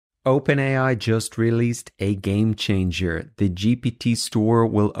OpenAI just released a game changer. The GPT Store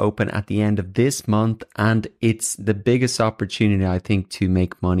will open at the end of this month, and it's the biggest opportunity, I think, to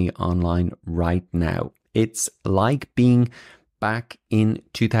make money online right now. It's like being back in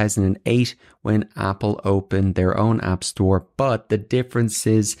 2008 when Apple opened their own app store, but the difference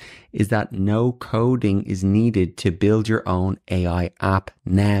is that no coding is needed to build your own AI app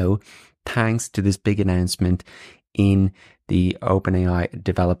now, thanks to this big announcement in the OpenAI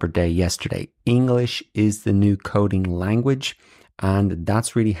Developer Day yesterday. English is the new coding language, and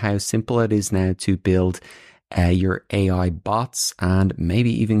that's really how simple it is now to build your AI bots and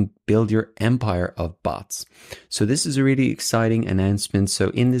maybe even build your empire of bots. So this is a really exciting announcement. So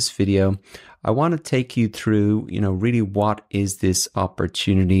in this video, I want to take you through, really what is this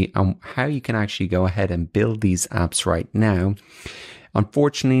opportunity and how you can actually go ahead and build these apps right now.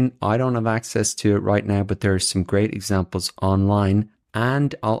 Unfortunately, I don't have access to it right now, but there are some great examples online.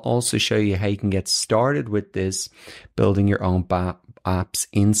 And I'll also show you how you can get started with this, building your own apps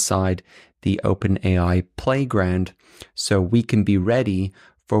inside the OpenAI playground, so we can be ready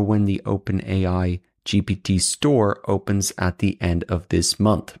for when the OpenAI GPT Store opens at the end of this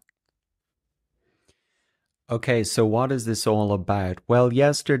month. Okay, so what is this all about? Well,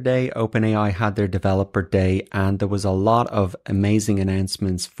 yesterday, OpenAI had their developer day, and there was a lot of amazing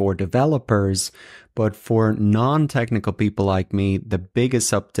announcements for developers. But for non-technical people like me, the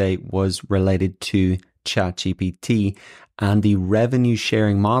biggest update was related to ChatGPT and the revenue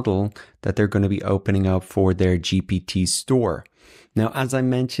sharing model that they're going to be opening up for their GPT Store. Now, as I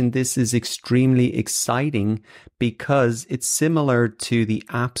mentioned, this is extremely exciting because it's similar to the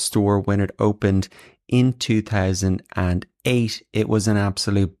App Store when it opened in 2008. It was an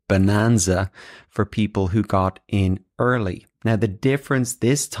absolute bonanza for people who got in early. Now, the difference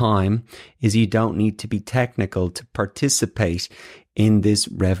this time is you don't need to be technical to participate in this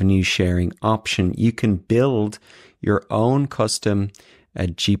revenue sharing option. You can build your own custom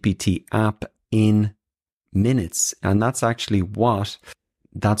GPT app in minutes. And that's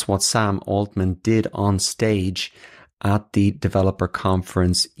what Sam Altman did on stage at the developer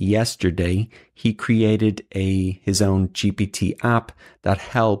conference yesterday. He created his own GPT app that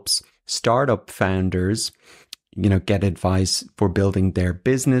helps startup founders, get advice for building their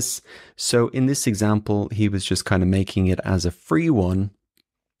business. So in this example, he was just kind of making it as a free one,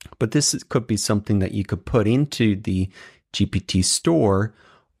 but this could be something that you could put into the GPT Store,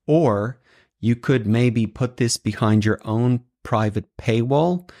 or you could maybe put this behind your own private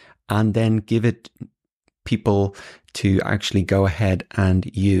paywall and then give it people to actually go ahead and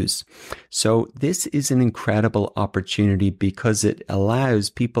use. So this is an incredible opportunity because it allows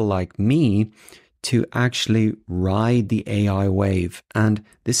people like me to actually ride the AI wave. And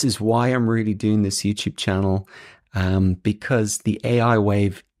this is why I'm really doing this YouTube channel, because the AI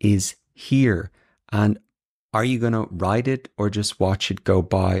wave is here. And are you going to ride it or just watch it go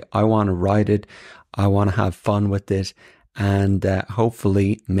by? I want to ride it. I want to have fun with it and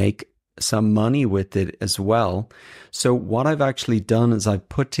hopefully make some money with it as well. So what I've actually done is I've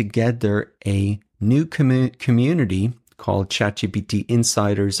put together a new community called ChatGPT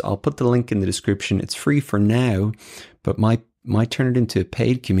Insiders. I'll put the link in the description. It's free for now, but might turn it into a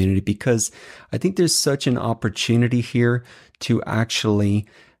paid community because I think there's such an opportunity here to actually,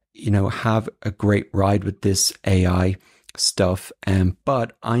 have a great ride with this AI stuff.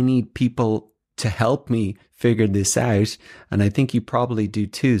 But I need people to help me figure this out. And I think you probably do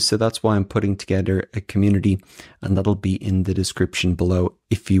too. So that's why I'm putting together a community, and that'll be in the description below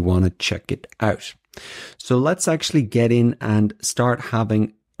if you want to check it out. So let's actually get in and start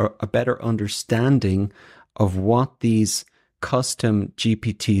having a better understanding of what these custom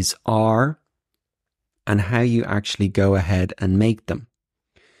GPTs are and how you actually go ahead and make them.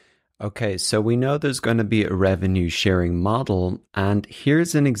 Okay, so we know there's going to be a revenue sharing model, and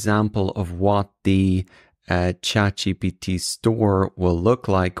here's an example of what the ChatGPT Store will look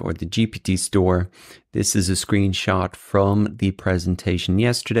like, or the GPT Store. This is a screenshot from the presentation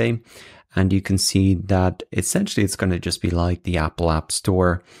yesterday, and you can see that essentially it's going to just be like the Apple App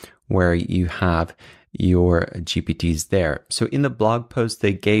Store where you have your GPTs there. So in the blog post,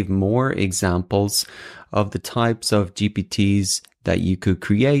 they gave more examples of the types of GPTs that you could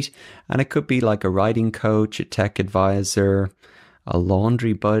create. And it could be like a writing coach, a tech advisor, a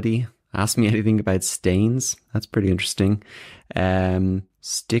laundry buddy. Ask me anything about stains. That's pretty interesting.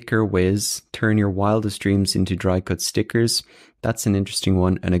 Sticker whiz, turn your wildest dreams into dry cut stickers. That's an interesting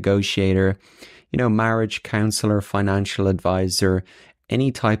one. A negotiator, marriage counselor, financial advisor,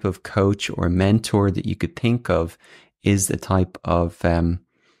 any type of coach or mentor that you could think of is the type of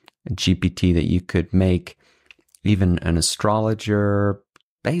GPT that you could make. Even an astrologer,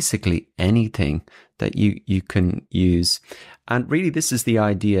 basically anything that you can use. And really, this is the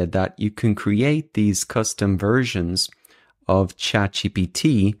idea that you can create these custom versions of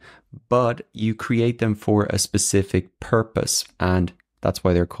ChatGPT, but you create them for a specific purpose. And that's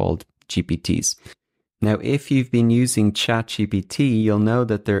why they're called GPTs. Now, if you've been using ChatGPT, you'll know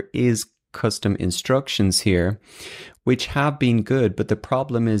that there is custom instructions here, which have been good. But the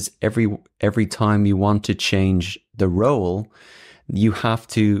problem is every time you want to change the role, you have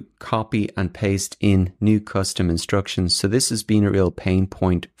to copy and paste in new custom instructions. So this has been a real pain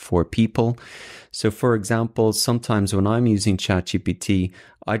point for people. So for example, sometimes when I'm using ChatGPT,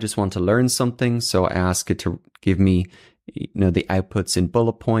 I just want to learn something. So I ask it to give me, the outputs in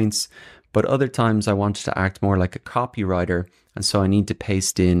bullet points. But other times I want it to act more like a copywriter. And so I need to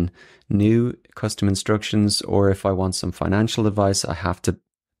paste in new custom instructions. Or if I want some financial advice, I have to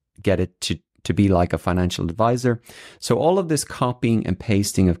get it to be like a financial advisor. So all of this copying and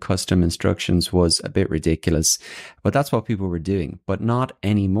pasting of custom instructions was a bit ridiculous, but that's what people were doing. But not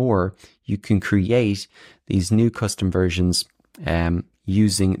anymore. You can create these new custom versions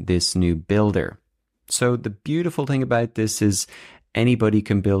using this new builder. So the beautiful thing about this is anybody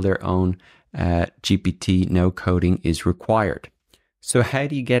can build their own GPT. No coding is required. So how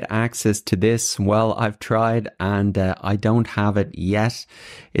do you get access to this? Well, I've tried and I don't have it yet.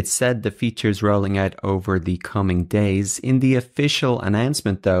 It said the feature's rolling out over the coming days. In the official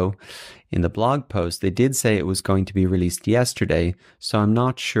announcement though, in the blog post, they did say it was going to be released yesterday. So I'm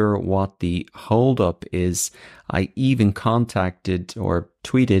not sure what the holdup is. I even contacted or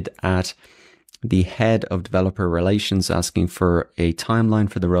tweeted at the head of developer relations asking for a timeline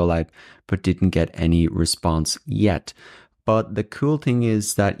for the rollout, but didn't get any response yet. But the cool thing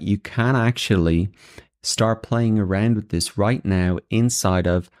is that you can actually start playing around with this right now inside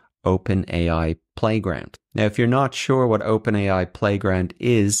of OpenAI Playground. Now, if you're not sure what OpenAI Playground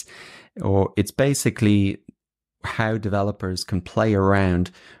is, or it's basically how developers can play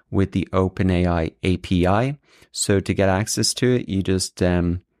around with the OpenAI API. So to get access to it, you just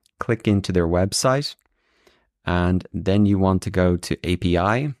click into their website and then you want to go to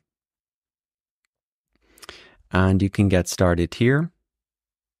API. And you can get started here.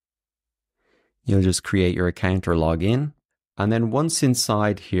 You'll just create your account or log in. And then once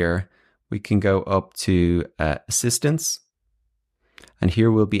inside here, we can go up to assistants. And here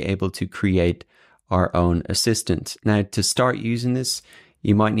we'll be able to create our own assistant. Now, to start using this,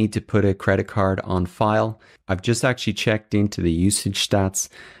 you might need to put a credit card on file. I've just actually checked into the usage stats.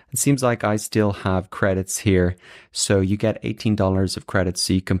 It seems like I still have credits here. So you get $18 of credits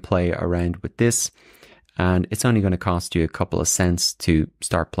so you can play around with this. And it's only going to cost you a couple of cents to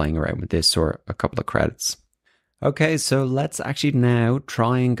start playing around with this, or a couple of credits. Okay, so let's actually now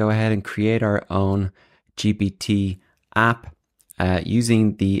try and go ahead and create our own GPT app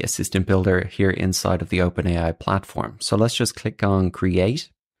using the assistant builder here inside of the OpenAI platform. So let's just click on create.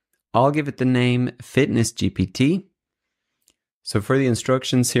 I'll give it the name Fitness GPT. So for the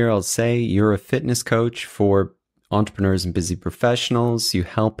instructions here, I'll say you're a fitness coach for entrepreneurs and busy professionals. You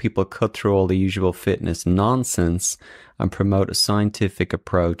help people cut through all the usual fitness nonsense and promote a scientific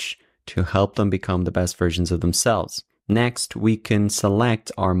approach to help them become the best versions of themselves. Next, we can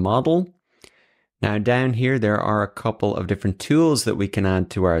select our model. Now down here, there are a couple of different tools that we can add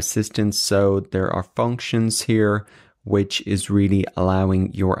to our assistant. So there are functions here, which is really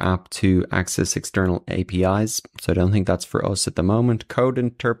allowing your app to access external APIs. So I don't think that's for us at the moment. Code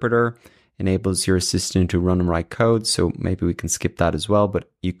interpreter enables your assistant to run and write code. So maybe we can skip that as well,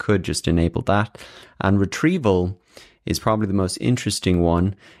 but you could just enable that. And retrieval is probably the most interesting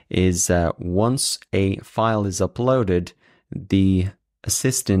one, is once a file is uploaded, the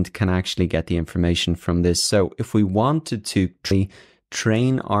assistant can actually get the information from this. So if we wanted to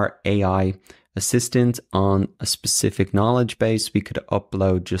train our AI assistant on a specific knowledge base, we could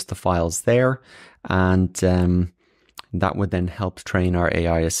upload just the files there, and that would then help train our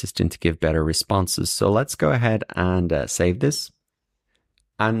AI assistant to give better responses. So let's go ahead and save this.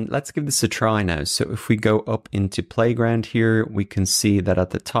 And let's give this a try now. So if we go up into Playground here, we can see that at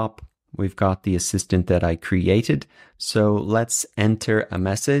the top, we've got the assistant that I created. So let's enter a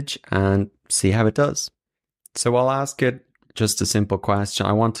message and see how it does. So I'll ask it just a simple question.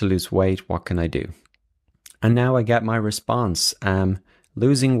 I want to lose weight. What can I do? And now I get my response.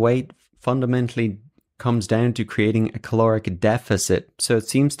 Losing weight fundamentally comes down to creating a caloric deficit. So it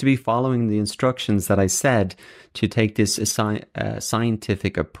seems to be following the instructions that I said to take this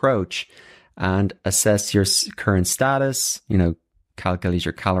scientific approach and assess your current status, calculate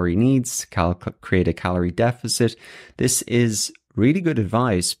your calorie needs, create a calorie deficit. This is really good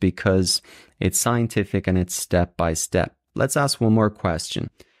advice because it's scientific and it's step by step. let's ask one more question.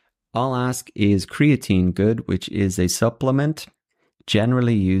 I'll ask, is creatine good, which is a supplement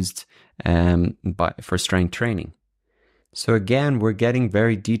generally used for strength training? So again, we're getting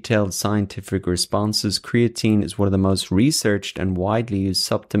very detailed scientific responses. Creatine is one of the most researched and widely used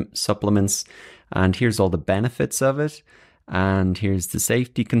supplements. And here's all the benefits of it. And here's the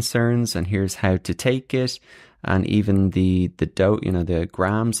safety concerns. And here's how to take it. And even the dose, the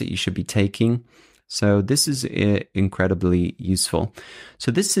grams that you should be taking. So this is incredibly useful.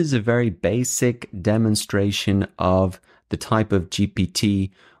 So this is a very basic demonstration of the type of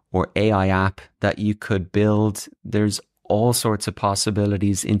GPT or AI app that you could build. There's all sorts of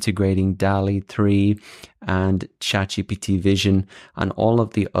possibilities integrating DALL-E 3 and ChatGPT Vision and all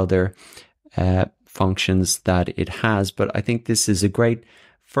of the other functions that it has. But I think this is a great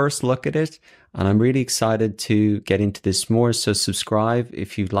first look at it, and I'm really excited to get into this more. So subscribe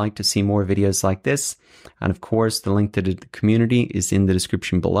if you'd like to see more videos like this. And of course, the link to the community is in the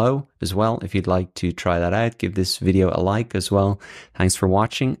description below as well. If you'd like to try that out, give this video a like as well. Thanks for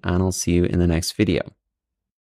watching, and I'll see you in the next video.